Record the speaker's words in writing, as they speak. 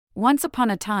Once upon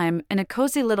a time, in a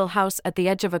cozy little house at the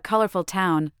edge of a colorful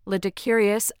town, lived a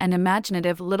curious and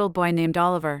imaginative little boy named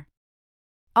Oliver.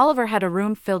 Oliver had a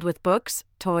room filled with books,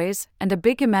 toys, and a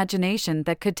big imagination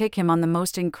that could take him on the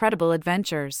most incredible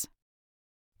adventures.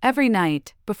 Every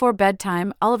night, before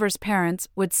bedtime, Oliver's parents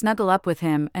would snuggle up with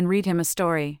him and read him a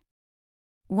story.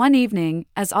 One evening,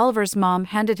 as Oliver's mom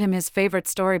handed him his favorite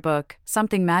storybook,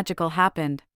 something magical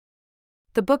happened.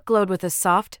 The book glowed with a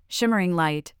soft, shimmering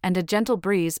light, and a gentle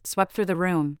breeze swept through the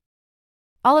room.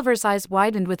 Oliver's eyes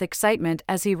widened with excitement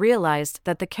as he realized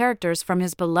that the characters from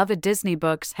his beloved Disney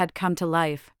books had come to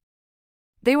life.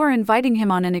 They were inviting him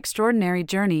on an extraordinary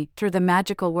journey through the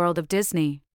magical world of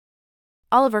Disney.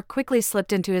 Oliver quickly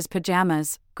slipped into his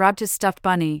pajamas, grabbed his stuffed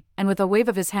bunny, and with a wave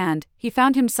of his hand, he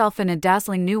found himself in a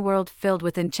dazzling new world filled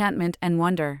with enchantment and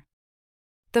wonder.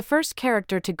 The first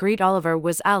character to greet Oliver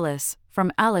was Alice,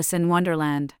 from Alice in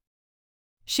Wonderland.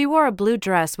 She wore a blue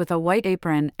dress with a white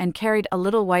apron and carried a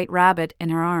little white rabbit in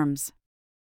her arms.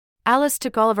 Alice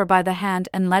took Oliver by the hand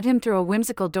and led him through a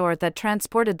whimsical door that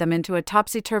transported them into a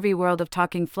topsy-turvy world of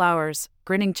talking flowers,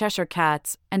 grinning Cheshire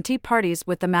cats, and tea parties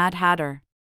with the Mad Hatter.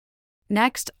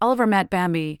 Next, Oliver met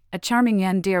Bambi, a charming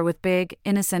young deer with big,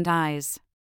 innocent eyes.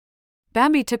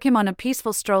 Bambi took him on a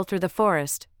peaceful stroll through the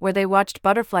forest, where they watched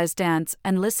butterflies dance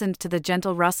and listened to the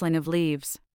gentle rustling of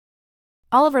leaves.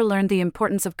 Oliver learned the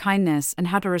importance of kindness and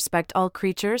how to respect all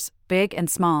creatures, big and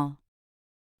small.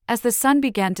 As the sun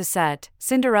began to set,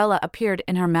 Cinderella appeared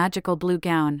in her magical blue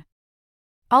gown.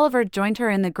 Oliver joined her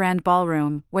in the grand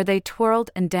ballroom, where they twirled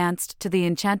and danced to the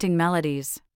enchanting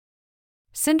melodies.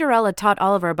 Cinderella taught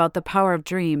Oliver about the power of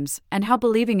dreams and how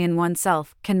believing in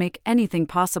oneself can make anything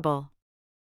possible.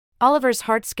 Oliver's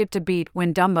heart skipped a beat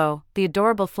when Dumbo, the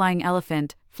adorable flying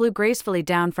elephant, flew gracefully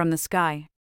down from the sky.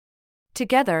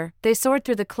 Together, they soared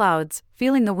through the clouds,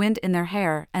 feeling the wind in their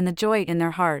hair and the joy in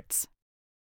their hearts.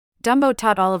 Dumbo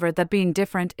taught Oliver that being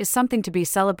different is something to be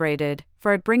celebrated,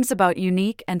 for it brings about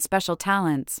unique and special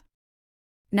talents.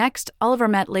 Next, Oliver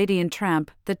met Lady and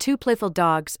Tramp, the two playful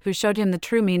dogs who showed him the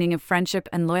true meaning of friendship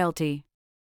and loyalty.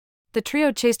 The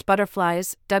trio chased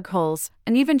butterflies, dug holes,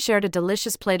 and even shared a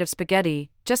delicious plate of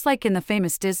spaghetti, just like in the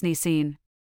famous Disney scene.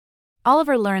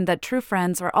 Oliver learned that true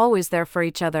friends are always there for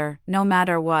each other, no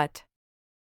matter what.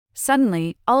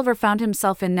 Suddenly, Oliver found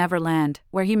himself in Neverland,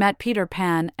 where he met Peter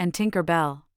Pan and Tinker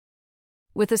Bell.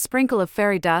 With a sprinkle of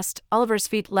fairy dust, Oliver's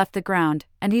feet left the ground,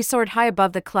 and he soared high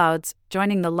above the clouds,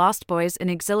 joining the Lost Boys in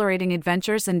exhilarating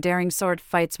adventures and daring sword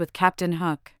fights with Captain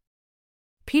Hook.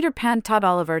 Peter Pan taught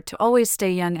Oliver to always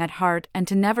stay young at heart and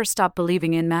to never stop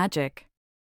believing in magic.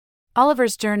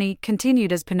 Oliver's journey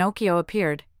continued as Pinocchio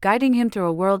appeared, guiding him through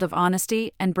a world of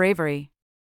honesty and bravery.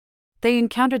 They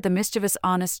encountered the mischievous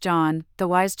Honest John, the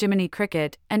wise Jiminy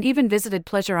Cricket, and even visited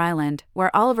Pleasure Island,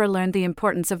 where Oliver learned the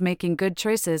importance of making good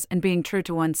choices and being true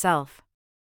to oneself.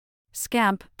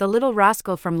 Scamp, the little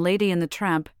rascal from Lady and the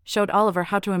Tramp, showed Oliver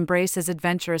how to embrace his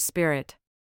adventurous spirit.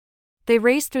 They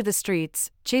raced through the streets,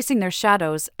 chasing their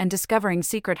shadows and discovering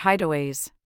secret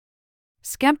hideaways.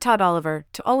 Scamp taught Oliver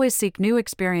to always seek new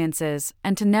experiences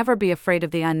and to never be afraid of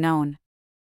the unknown.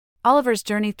 Oliver's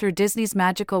journey through Disney's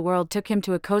magical world took him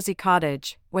to a cozy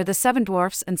cottage, where the 7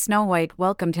 dwarfs and Snow White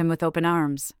welcomed him with open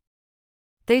arms.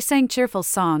 They sang cheerful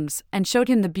songs and showed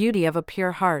him the beauty of a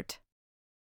pure heart.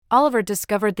 Oliver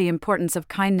discovered the importance of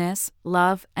kindness,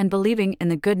 love, and believing in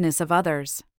the goodness of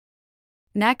others.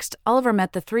 Next, Oliver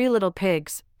met the 3 little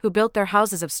pigs, who built their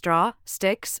houses of straw,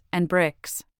 sticks, and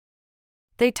bricks.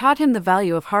 They taught him the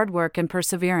value of hard work and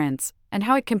perseverance, and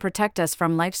how it can protect us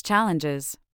from life's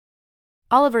challenges.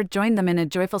 Oliver joined them in a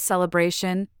joyful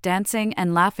celebration, dancing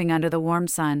and laughing under the warm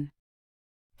sun.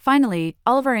 Finally,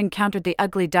 Oliver encountered the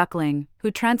ugly duckling,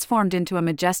 who transformed into a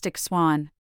majestic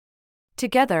swan.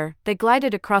 Together, they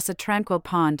glided across a tranquil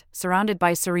pond, surrounded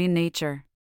by serene nature.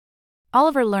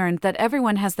 Oliver learned that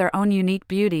everyone has their own unique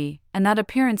beauty, and that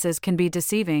appearances can be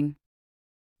deceiving.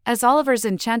 As Oliver's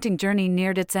enchanting journey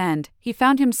neared its end, he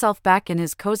found himself back in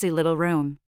his cozy little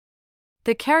room.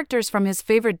 The characters from his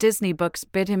favorite Disney books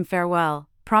bid him farewell,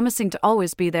 promising to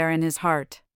always be there in his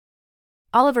heart.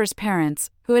 Oliver's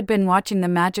parents, who had been watching the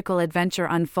magical adventure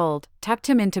unfold, tucked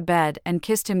him into bed and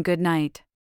kissed him goodnight.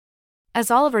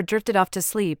 As Oliver drifted off to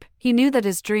sleep, he knew that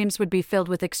his dreams would be filled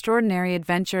with extraordinary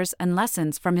adventures and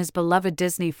lessons from his beloved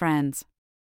Disney friends.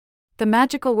 The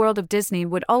magical world of Disney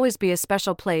would always be a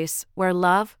special place, where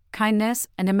love, kindness,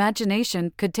 and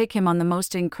imagination could take him on the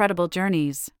most incredible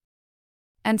journeys.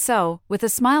 And so, with a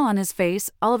smile on his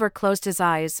face, Oliver closed his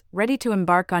eyes, ready to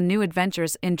embark on new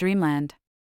adventures in Dreamland.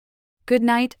 Good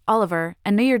night, Oliver,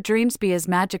 and may your dreams be as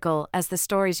magical as the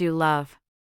stories you love.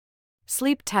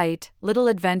 Sleep tight, little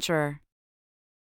adventurer.